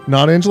Lansbury's.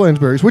 Not Angela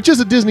Lansbury's, which is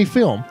a Disney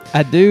film.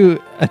 I do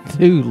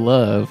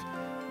love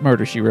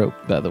Murder, She Wrote,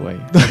 by the way.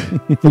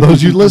 For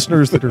those of you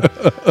listeners that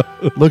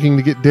are looking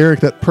to get Derek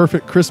that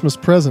perfect Christmas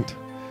present.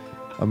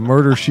 a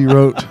Murder, She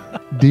Wrote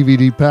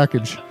DVD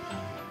package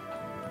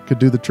could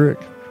do the trick.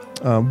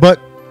 But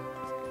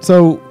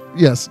so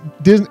yes,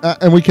 Disney,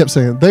 and we kept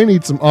saying they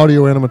need some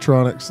audio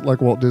animatronics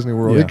like Walt Disney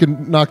World. Yeah. It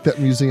can knock that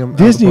museum.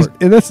 Disney, out of the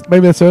park.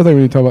 and that's the other thing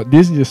when you talk about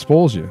Disney just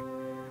spoils you.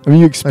 I mean,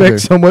 you do.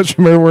 expect so much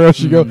from everywhere else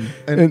you go,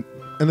 And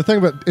the thing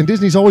about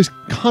Disney's always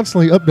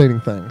constantly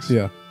updating things.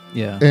 yeah,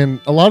 Yeah. And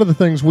a lot of the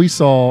things we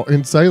saw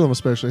in Salem,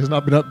 especially, has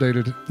not been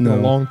updated in No. a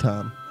long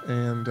time.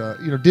 And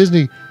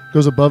Disney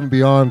goes above and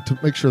beyond to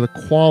make sure the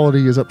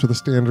quality is up to the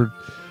standard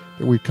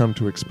that we've come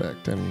to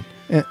expect. And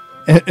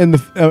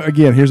and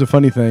again, here's a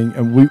funny thing.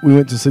 And we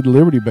went to see the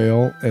Liberty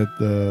Bell at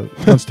the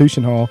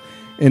Constitution Hall,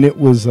 and it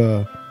was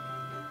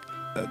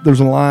there's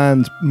a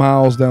line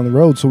miles down the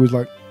road, so we was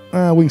like,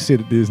 we can see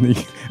it at Disney.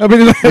 I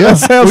mean, that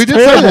sounds we did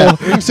terrible. say that.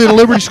 We can see it at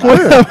Liberty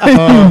Square.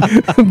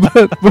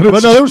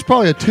 But no, there was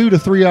probably a 2 to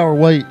 3 hour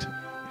wait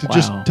to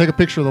just Wow. take a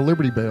picture of the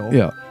Liberty Bell.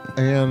 Yeah.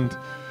 And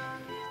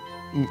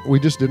we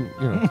just didn't,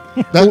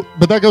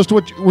 but that goes to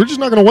what we're just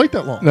not going to wait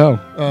that long. No,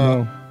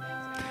 no.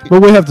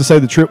 But we have to say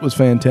the trip was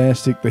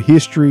fantastic. The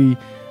history,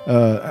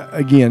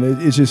 again,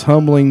 it's just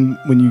humbling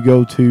when you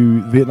go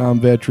to Vietnam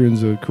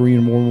veterans, the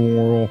Korean War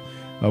Memorial,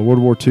 World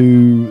War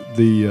II,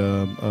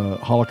 the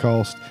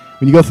Holocaust.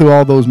 When you go through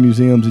all those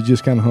museums, it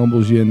just kind of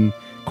humbles you. And,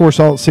 of course,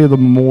 all see the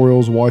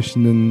memorials,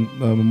 Washington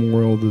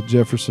Memorial, the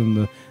Jefferson,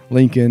 the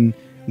Lincoln,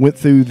 went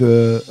through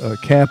the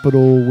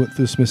Capitol, went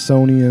through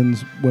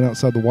Smithsonian's, went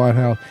outside the White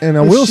House. And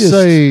I It's will just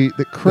say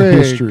that the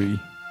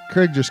history.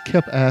 Craig just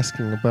kept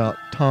asking about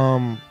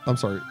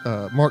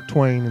Mark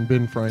Twain and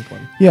Ben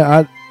Franklin.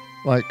 Yeah,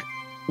 Like,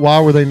 why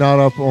were they not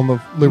up on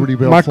the Liberty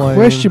Bell my flame?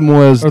 question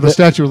was or the that-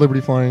 Statue of Liberty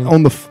flame.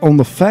 on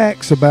the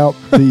facts about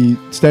the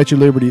Statue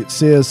of Liberty, it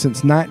says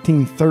since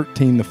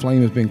 1913 the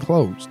flame has been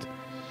closed.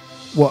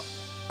 Well,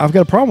 I've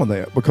got a problem with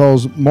that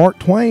because Mark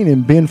Twain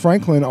and Ben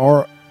Franklin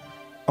are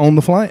on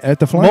the flame at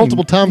the flame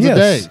Multiple times a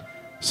day.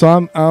 So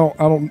I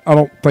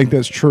don't think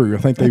that's true. I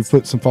think they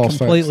put some false facts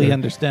Completely there.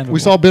 understandable.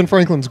 We saw Ben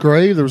Franklin's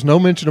grave. There was no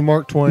mention of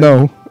Mark Twain.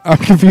 No, I'm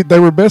confused. They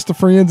were best of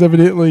friends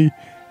evidently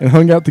and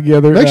hung out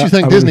together. Makes you I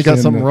think Disney got understand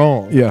something that.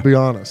 wrong, Yeah. to be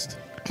honest.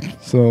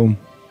 So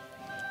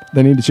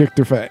they need to check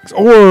their facts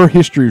or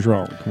history's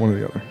wrong. One or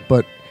the other.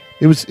 But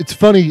it's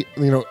funny,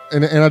 and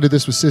I do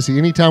this with Sissy.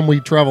 Anytime we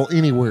travel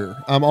anywhere,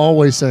 I'm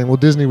always saying, well,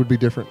 Disney would be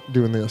different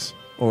doing this.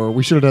 Or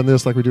we should have done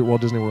this like we do at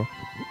Walt Disney World.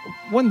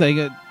 One thing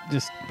that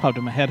just popped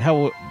in my head.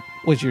 How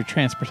was your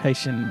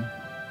transportation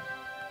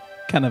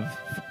kind of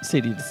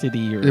city to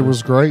city? Or It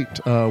was great.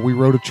 We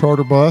rode a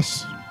charter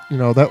bus.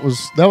 That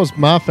was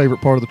my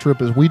favorite part of the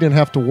trip is we didn't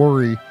have to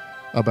worry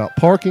about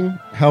parking,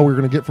 how we were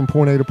going to get from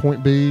point A to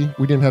point B.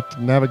 We didn't have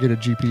to navigate a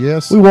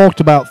GPS. We walked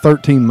about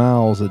 13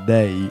 miles a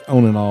day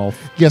on and off.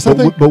 Yes, I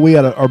think. But we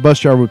had our bus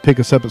driver would pick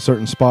us up at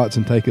certain spots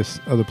and take us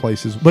other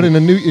places. But in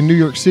New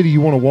York City, you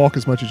want to walk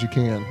as much as you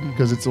can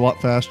because it's a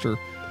lot faster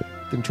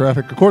than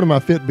traffic. According to my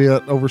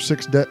Fitbit, over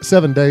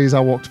 7 days, I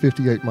walked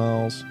 58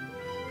 miles.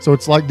 So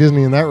it's like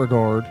Disney in that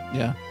regard.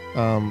 Yeah.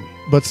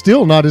 But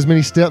still not as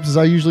many steps as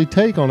I usually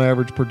take on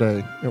average per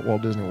day at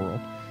Walt Disney World.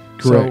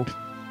 Correct.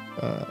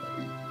 So,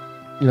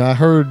 I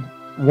heard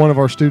one of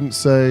our students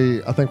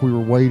say, I think we were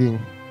waiting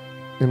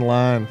in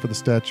line for the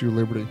Statue of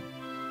Liberty,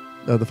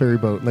 the ferry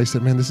boat. And they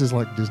said, man, this is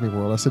like Disney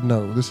World. I said,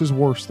 no, this is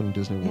worse than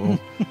Disney World.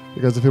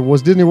 Because if it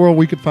was Disney World,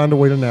 we could find a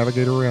way to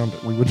navigate around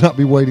it. We would not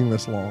be waiting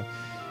this long.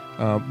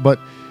 But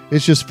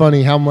it's just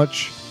funny how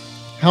much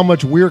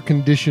we're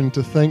conditioned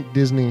to think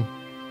Disney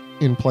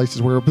in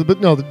places where, but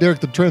no,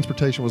 Derek, the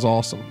transportation was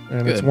awesome,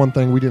 and it's Good. one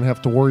thing we didn't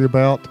have to worry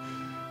about.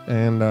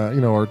 And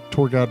our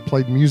tour guide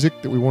played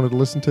music that we wanted to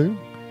listen to.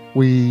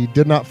 We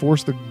did not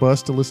force the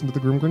bus to listen to the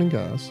Grim Grinning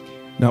Guys.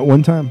 Not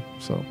one time.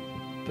 So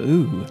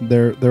Ooh,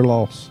 Their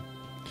loss.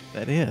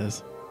 that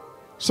is.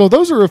 So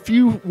those are a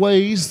few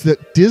ways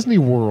that Disney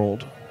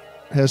World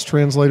has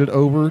translated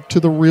over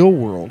to the real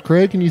world.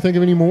 Craig, can you think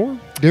of any more?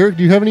 Derek,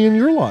 do you have any in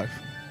your life?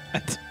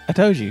 I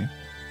told you.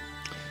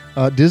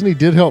 Disney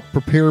did help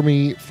prepare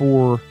me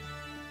for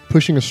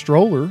pushing a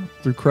stroller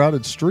through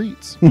crowded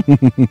streets.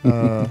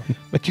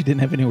 But you didn't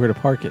have anywhere to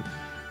park it.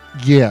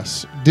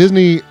 Yes.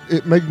 Disney,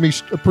 it made me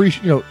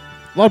appreciate, a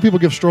lot of people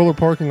give stroller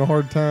parking a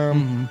hard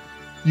time.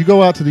 Mm-hmm. You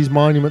go out to these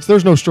monuments,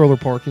 there's no stroller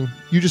parking.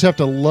 You just have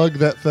to lug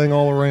that thing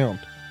all around.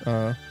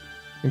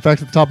 In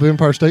fact, at the top of the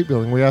Empire State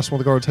Building, we asked one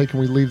of the guards, hey, can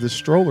we leave this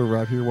stroller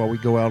right here while we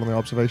go out on the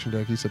observation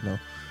deck? He said no.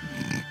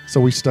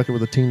 So we stuck it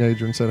with a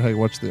teenager and said, hey,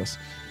 watch this.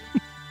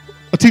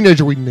 A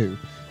teenager we knew,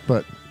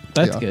 but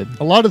That's yeah. good.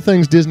 A lot of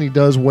things Disney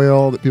does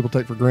well that people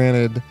take for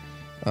granted,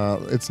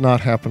 it's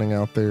not happening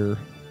out there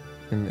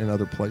in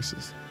other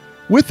places.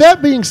 With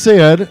that being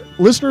said,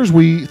 listeners,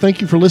 we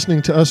thank you for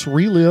listening to us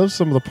relive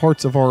some of the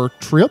parts of our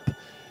trip.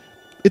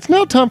 It's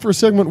now time for a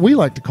segment we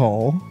like to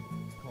call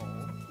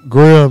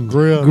Grim.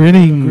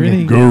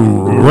 Grinning.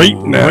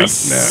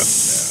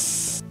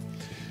 Greatness.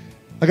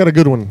 I got a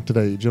good one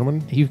today,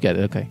 gentlemen. You've got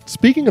it. Okay.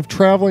 Speaking of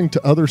traveling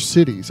to other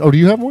cities. Oh, do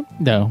you have one?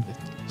 No.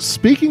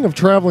 Speaking of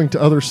traveling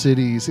to other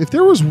cities, if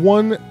there was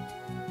one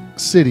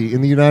city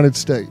in the United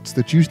States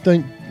that you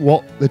think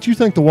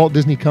the Walt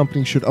Disney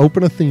Company should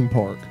open a theme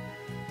park,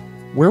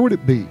 where would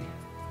it be?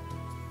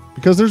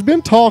 Because there's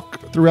been talk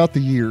throughout the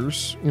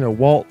years.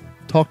 Walt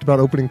talked about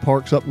opening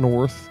parks up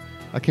north.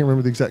 I can't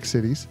remember the exact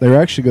cities. They were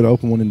actually going to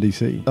open one in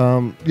D.C.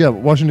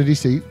 Washington,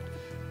 D.C.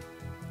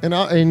 And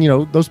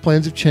those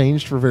plans have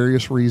changed for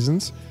various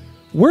reasons.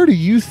 Where do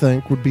you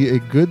think would be a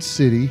good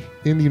city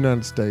in the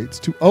United States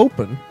to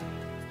open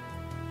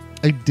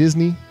a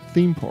Disney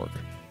theme park?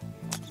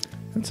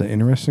 That's an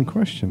interesting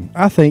question.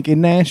 I think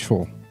in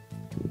Nashville.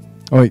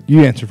 Oh, wait,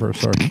 you answer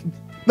first, sorry.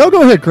 No,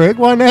 go ahead, Craig.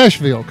 Why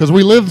Nashville? Because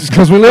we live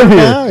here.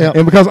 Yeah.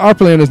 And because our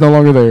plan is no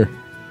longer there.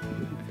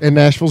 And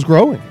Nashville's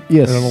growing.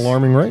 Yes. At an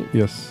alarming rate.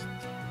 Yes.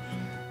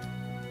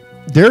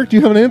 Derek, do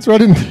you have an answer? I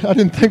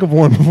didn't think of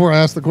one before I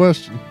asked the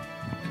question.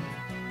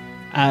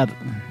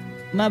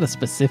 Not a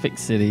specific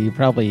city.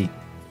 Probably,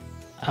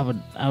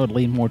 I would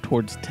lean more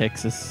towards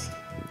Texas.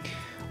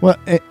 Well,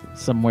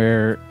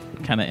 somewhere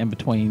kind of in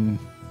between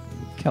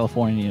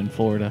California and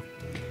Florida.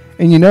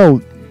 And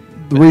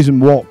the reason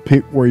Walt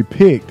picked where he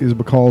picked is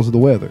because of the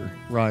weather.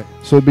 Right.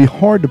 So it'd be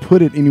hard to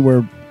put it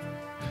anywhere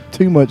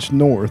too much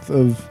north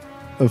of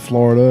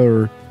Florida,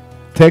 or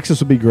Texas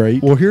would be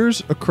great. Well,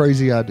 here's a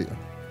crazy idea.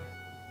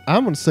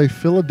 I'm going to say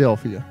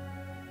Philadelphia,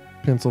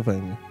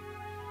 Pennsylvania.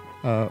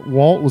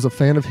 Walt was a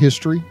fan of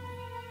history,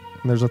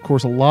 and there's, of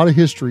course, a lot of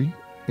history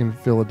in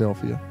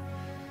Philadelphia.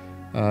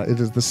 It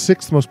is the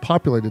 6th most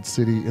populated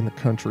city in the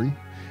country.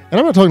 And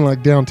I'm not talking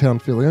like downtown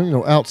Philly,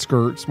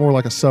 outskirts, more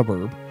like a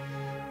suburb.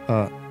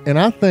 And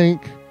I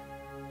think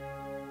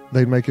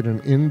they'd make it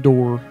an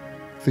indoor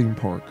theme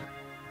park.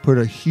 Put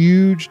a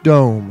huge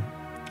dome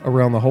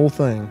around the whole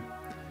thing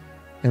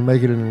and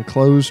make it an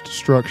enclosed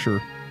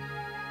structure.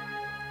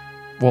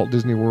 Walt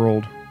Disney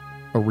World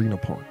Arena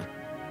Park.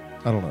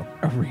 I don't know.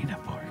 Arena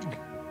Park.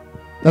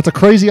 That's a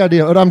crazy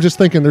idea. But I'm just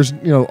thinking there's,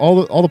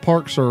 all the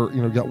parks are,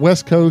 you got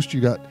West Coast, you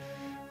got,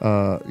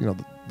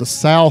 the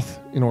South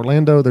in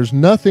Orlando. There's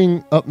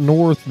nothing up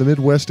north, the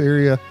Midwest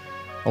area.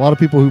 A lot of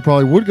people who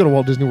probably would go to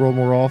Walt Disney World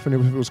more often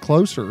if it was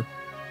closer.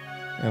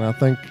 And I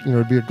think,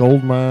 it'd be a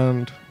gold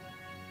mine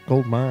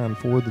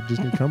for the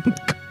Disney company.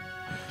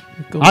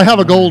 I have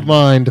a gold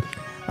mine.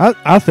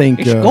 I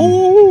think.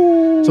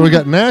 So we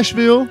got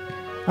Nashville.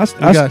 We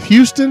got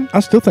Houston.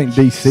 I still think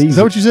D.C. Is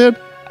that what you said?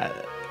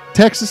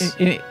 Texas.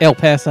 El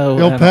Paso.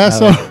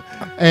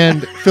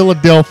 And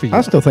Philadelphia.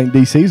 I still think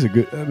D.C. is a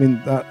good. I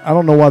mean, I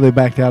don't know why they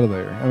backed out of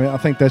there. I mean, I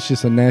think that's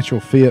just a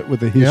natural fit with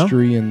the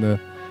history and the.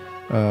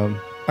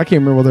 I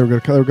can't remember what they were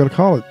going to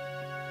call it.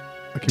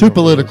 Too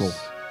political.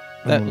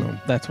 I don't know.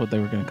 That's what they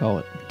were going to call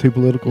it. Too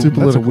political.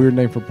 That's a weird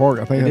name for a park.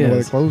 I think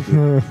that's why they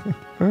closed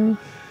it.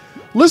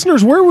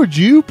 Listeners, where would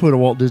you put a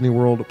Walt Disney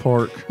World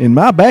park? In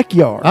my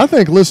backyard. I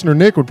think listener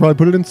Nick would probably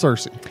put it in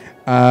Searcy.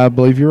 I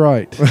believe you're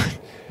right.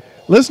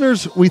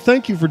 Listeners, we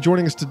thank you for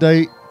joining us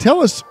today.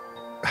 Tell us,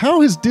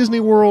 how has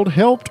Disney World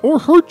helped or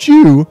hurt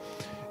you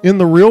in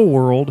the real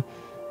world?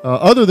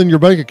 Other than your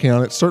bank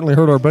account, it certainly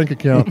hurt our bank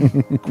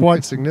account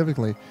quite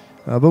significantly.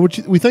 But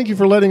we thank you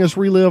for letting us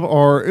relive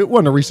it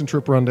wasn't a recent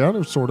trip rundown. It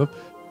was sort of,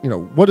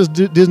 what does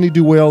Disney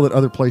do well that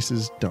other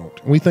places don't?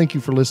 And we thank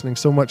you for listening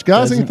so much.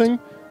 Guys, anything?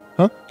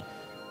 Huh?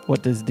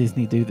 What does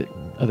Disney do that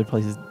other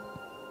places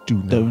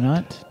don't?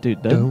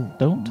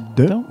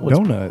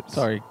 Donuts.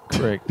 Sorry,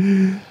 Craig.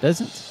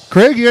 Doesn't.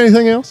 Craig, you got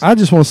anything else? I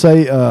just want to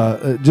say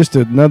just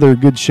another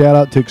good shout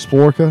out to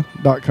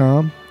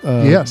Explorica.com.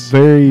 Yes.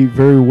 Very,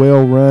 very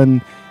well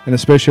run, and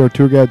especially our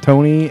tour guide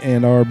Tony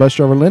and our bus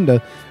driver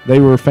Linda. They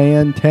were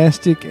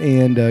fantastic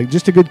and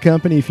just a good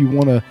company if you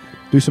want to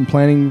do some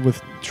planning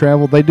with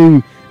travel. They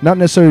do not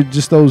necessarily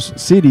just those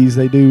cities.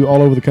 They do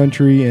all over the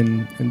country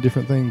and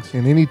different things.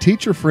 And any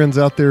teacher friends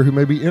out there who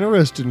may be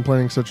interested in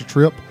planning such a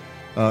trip,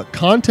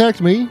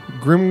 contact me,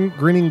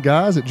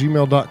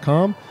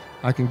 grinninguys@gmail.com.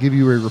 I can give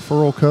you a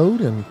referral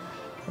code, and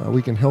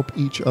we can help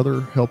each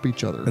other.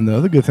 And the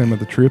other good thing about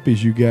the trip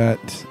is you got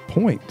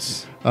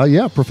points.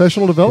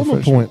 Professional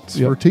development points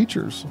for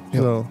teachers.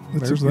 Yep. So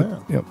there's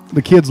that. Yep.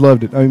 The kids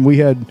loved it. I mean, we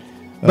had...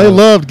 they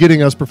loved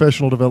getting us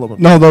professional development.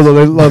 No,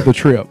 they loved the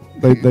trip.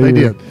 They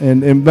did.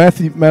 And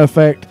Matthew, matter of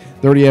fact,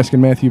 they're already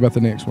asking Matthew about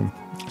the next one.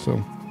 So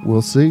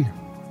we'll see.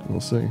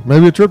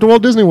 Maybe a trip to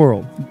Walt Disney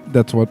World.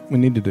 That's what we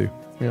need to do.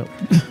 Yep.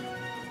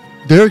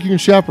 Derek, you can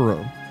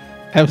chaperone.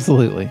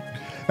 Absolutely.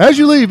 As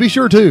you leave, be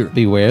sure to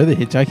beware the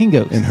hitchhiking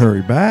ghost and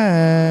hurry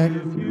back.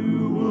 If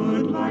you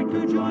would like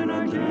to join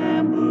our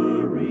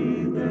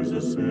jamboree, there's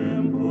a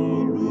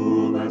simple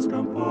rule that's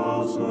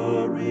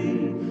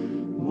compulsory.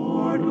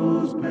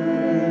 Mortals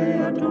pay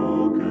a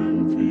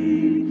token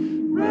fee.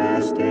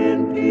 Rest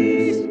in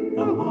peace,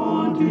 the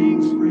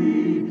haunting's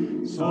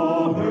free.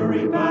 So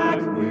hurry back,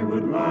 we